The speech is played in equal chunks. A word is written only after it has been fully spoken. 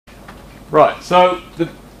Right, so the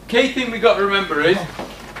key thing we've got to remember is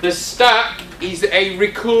the stack is a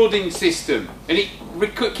recording system, and it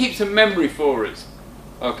keeps a memory for us.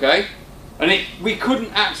 Okay? And we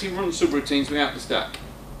couldn't actually run subroutines without the stack.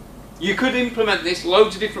 You could implement this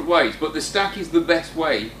loads of different ways, but the stack is the best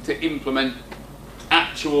way to implement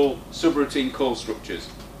actual subroutine call structures.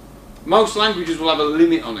 Most languages will have a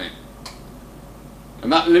limit on it,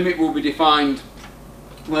 and that limit will be defined,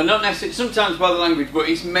 well, not necessarily, sometimes by the language, but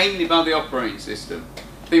it's mainly by the operating system.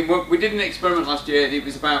 I think we did an experiment last year, and it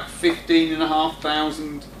was about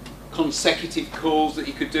 15,500 consecutive calls that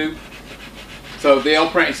you could do. So the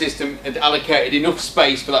operating system had allocated enough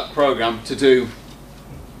space for that program to do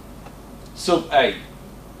sub A,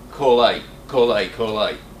 call A, call A, call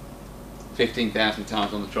A, 15,000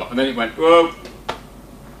 times on the trot, and then it went, whoa,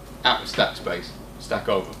 out of stack space, stack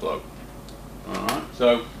overflow. Alright,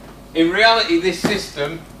 so in reality this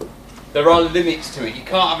system, there are limits to it. You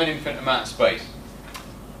can't have an infinite amount of space.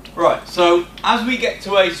 Right, so as we get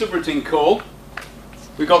to a subroutine call,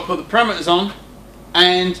 we've got to put the parameters on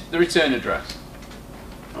and the return address.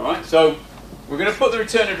 Alright, so we're going to put the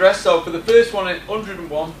return address, so for the first one at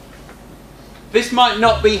 101, this might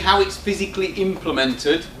not be how it's physically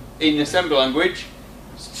implemented in assembly language.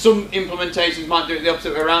 Some implementations might do it the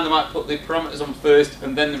opposite way around. They might put the parameters on first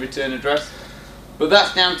and then the return address. But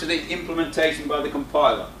that's down to the implementation by the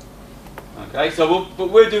compiler. Okay, so but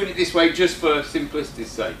we're doing it this way just for simplicity's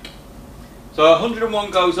sake. So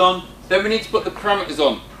 101 goes on, then we need to put the parameters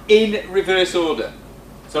on in reverse order.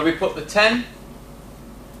 So we put the 10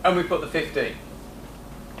 and we put the 15.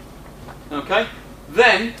 Okay,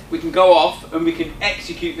 then we can go off and we can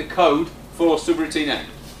execute the code for subroutine A,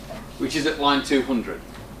 which is at line 200.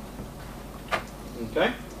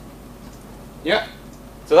 Okay? Yeah.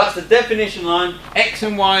 So that's the definition line. X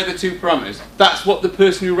and Y are the two parameters. That's what the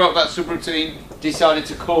person who wrote that subroutine decided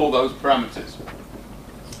to call those parameters.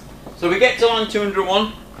 So we get to line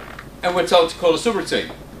 201 and we're told to call a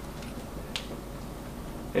subroutine.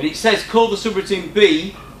 And it says call the subroutine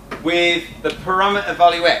B with the parameter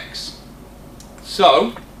value X.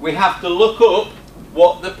 So we have to look up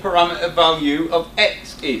what the parameter value of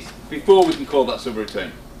X is before we can call that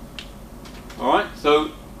subroutine. Alright,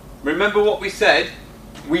 so remember what we said,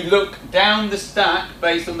 we look down the stack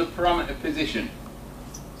based on the parameter position.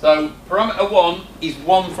 So parameter 1 is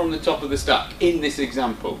 1 from the top of the stack in this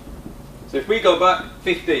example. So if we go back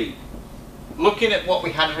 15, looking at what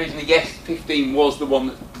we had originally, yes, 15 was the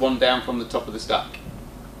one down from the top of the stack.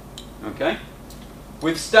 Okay?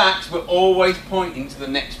 With stacks, we're always pointing to the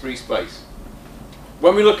next free space.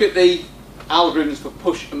 When we look at the algorithms for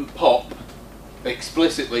push and pop,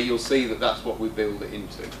 explicitly you'll see that that's what we build it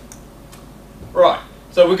into. Right,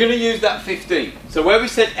 so we're going to use that 15. So where we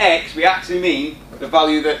said X, we actually mean the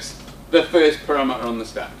value that's the first parameter on the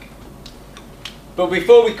stack. But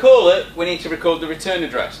before we call it, we need to record the return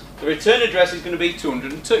address. The return address is going to be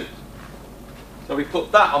 202. So we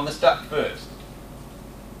put that on the stack first.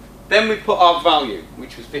 Then we put our value,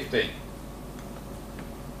 which was 15.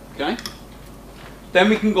 Okay? Then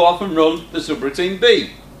we can go off and run the subroutine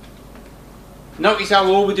B. Notice how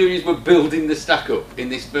all we're doing is we're building the stack up in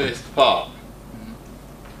this first part.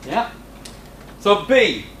 Yeah? So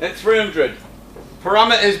B at 300.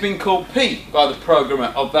 Parameter has been called P by the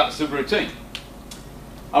programmer of that subroutine.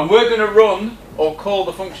 And we're going to run or call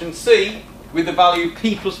the function C with the value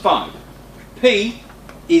P plus 5. P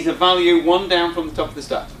is a value 1 down from the top of the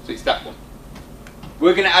stack. So it's that one.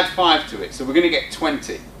 We're going to add 5 to it. So we're going to get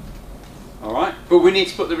 20. Alright? But we need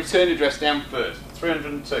to put the return address down first.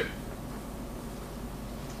 302.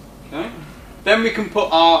 Okay? Then we can put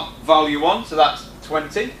our value on. So that's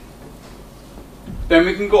 20. Then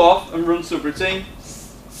we can go off and run subroutine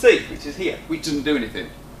C, which is here, which doesn't do anything.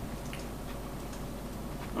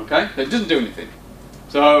 Okay? So it doesn't do anything.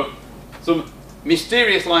 So some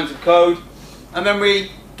mysterious lines of code, and then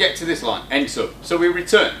we get to this line, end sub. So we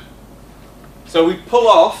return. So we pull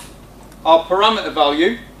off our parameter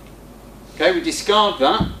value. Okay, we discard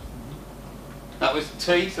that. That was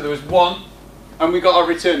T, so there was 1, and we got our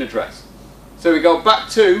return address. So we go back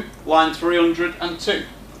to line 302.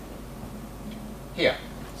 Here.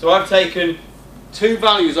 So I've taken 2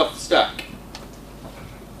 values off the stack.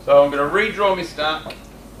 So I'm going to redraw my stack.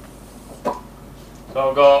 So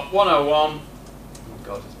I've got 101, oh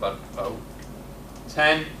god, it's bad,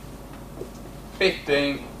 10,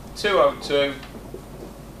 15, 202,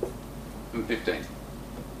 and 15.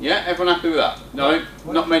 Yeah, everyone happy with that? No,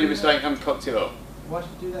 not made a mistake, I haven't cocked it up. Why did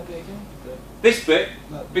you do that bit again? This bit?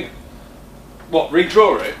 What,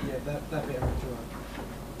 redraw it? Yeah, that bit I redraw.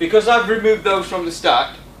 Because I've removed those from the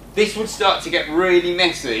stack, this would start to get really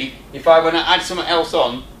messy if I want to add something else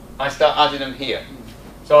on I start adding them here.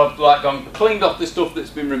 So I've like cleaned off the stuff that's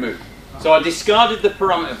been removed. So I discarded the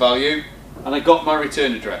parameter value and I got my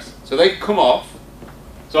return address. So they've come off.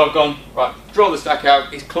 So I've gone, right, draw the stack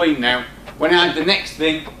out, it's clean now. When I add the next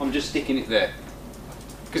thing, I'm just sticking it there.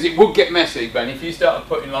 Because it would get messy, Ben, if you started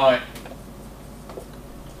putting like,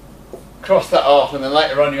 cross that off and then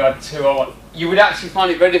later on you add 201, you would actually find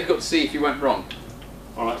it very difficult to see if you went wrong.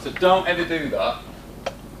 Alright, so don't ever do that.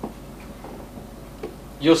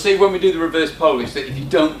 You'll see when we do the reverse polish that if you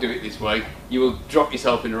don't do it this way, you will drop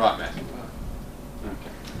yourself in the right mess.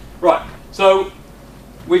 Okay. Right, so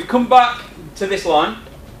we've come back to this line,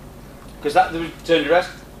 because that's the return address,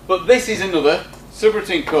 but this is another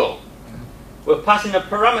subroutine call. We're passing a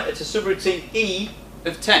parameter to subroutine E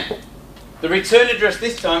of 10. The return address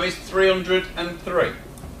this time is 303.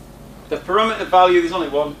 The parameter value, there's only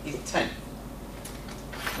one, is 10.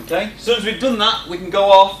 Okay, as soon as we've done that, we can go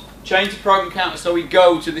off, change the program counter so we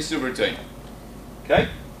go to this subroutine. Okay,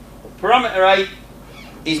 parameter 8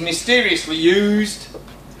 is mysteriously used.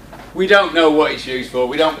 We don't know what it's used for,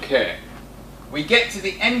 we don't care. We get to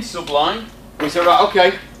the end subline, we say, right,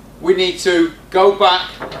 okay, we need to go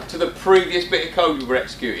back to the previous bit of code we were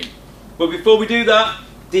executing. But before we do that,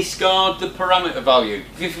 discard the parameter value.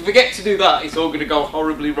 If you forget to do that, it's all going to go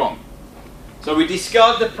horribly wrong. So we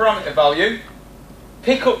discard the parameter value,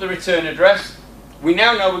 pick up the return address. We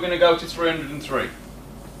now know we're going to go to 303.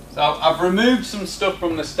 So I've removed some stuff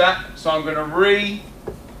from the stack, so I'm going to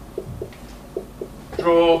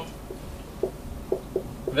redraw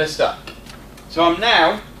the stack. So I'm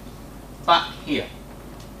now back here,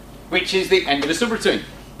 which is the end of the subroutine.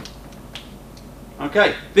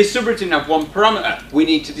 Okay, this subroutine has one parameter. We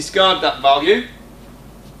need to discard that value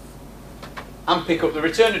and pick up the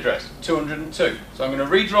return address, 202. So I'm going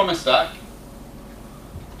to redraw my stack.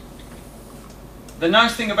 The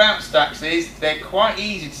nice thing about stacks is they're quite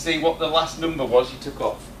easy to see what the last number was you took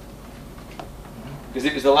off, because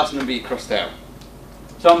it was the last number you crossed out.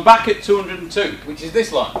 So I'm back at 202, which is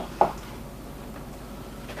this line.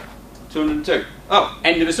 202. Oh,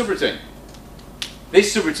 end of a subroutine.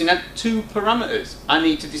 This subroutine had two parameters. I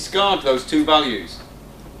need to discard those two values.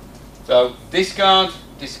 So discard,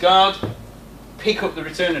 discard, pick up the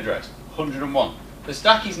return address, 101. The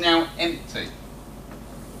stack is now empty.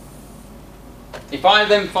 If I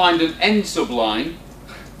then find an end subline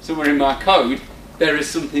somewhere in my code, there is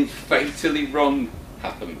something fatally wrong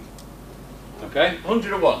happened. Okay,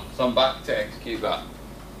 101. So I'm back to execute that.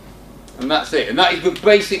 And that's it. And that is the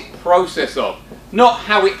basic process of, not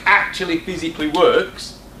how it actually physically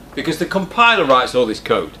works, because the compiler writes all this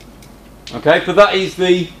code. Okay, but that is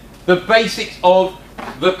the basics of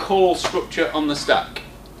the call structure on the stack.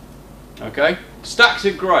 Okay, stacks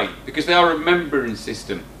are great because they are a remembering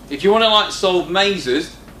system. If you want to like solve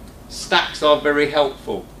mazes, stacks are very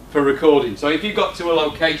helpful for recording. So if you got to a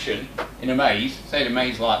location in a maze, say a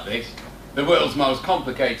maze like this, the world's most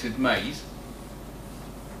complicated maze.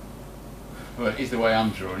 Well, it is the way I'm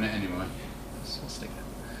drawing it anyway.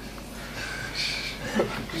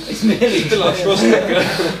 It's nearly still a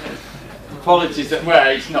swastika. Apologies, well,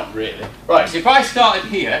 it's not really. Right, so if I started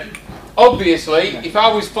here, obviously, if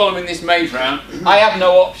I was following this maze round, I have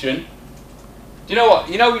no option. Do you know what?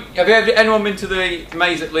 You know, have anyone been to the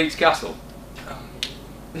maze at Leeds Castle?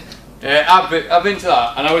 Yeah, I've been to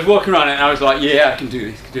that, and I was walking around it, and I was like, yeah, I can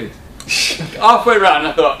do this, I can do this. Halfway around,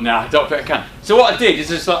 I thought, nah, I don't think I can. So what I did is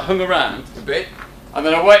just like hung around a bit, and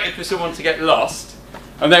then I waited for someone to get lost,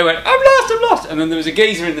 and they went, I'm lost, and then there was a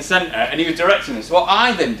geezer in the centre, and he was directing us. So what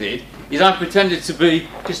I then did is I pretended to be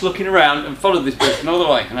just looking around and followed this person all the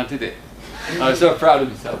way, and I did it. I was so proud of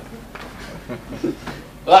myself.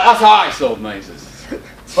 That's how I solved mazes.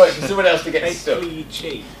 Wait for someone else to get stuck. Basically, you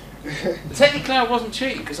cheat. Technically, I wasn't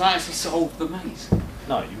cheating because I actually solved the maze.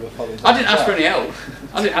 No, you were following. I didn't ask for any help.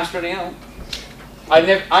 I didn't ask for any help.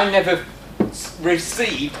 I never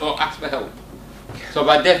received or asked for help. So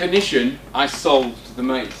by definition, I solved the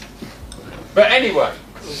maze. But anyway,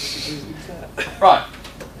 right.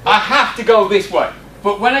 I have to go this way.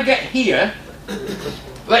 But when I get here,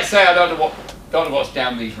 let's say I don't know what's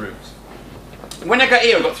down these routes. When I get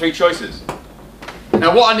here, I've got three choices.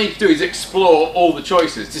 Now what I need to do is explore all the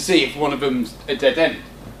choices to see if one of them's a dead end.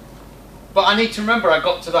 But I need to remember I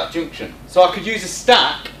got to that junction. So I could use a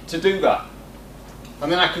stack to do that.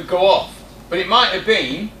 And then I could go off. But it might have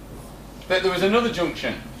been that there was another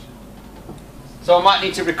junction. So I might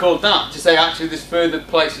need to record that to say actually there's further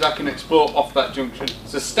places I can explore off that junction.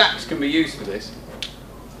 So stacks can be used for this.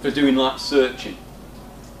 For doing like searching.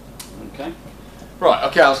 Okay. Right,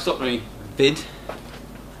 okay, I'll stop the vid.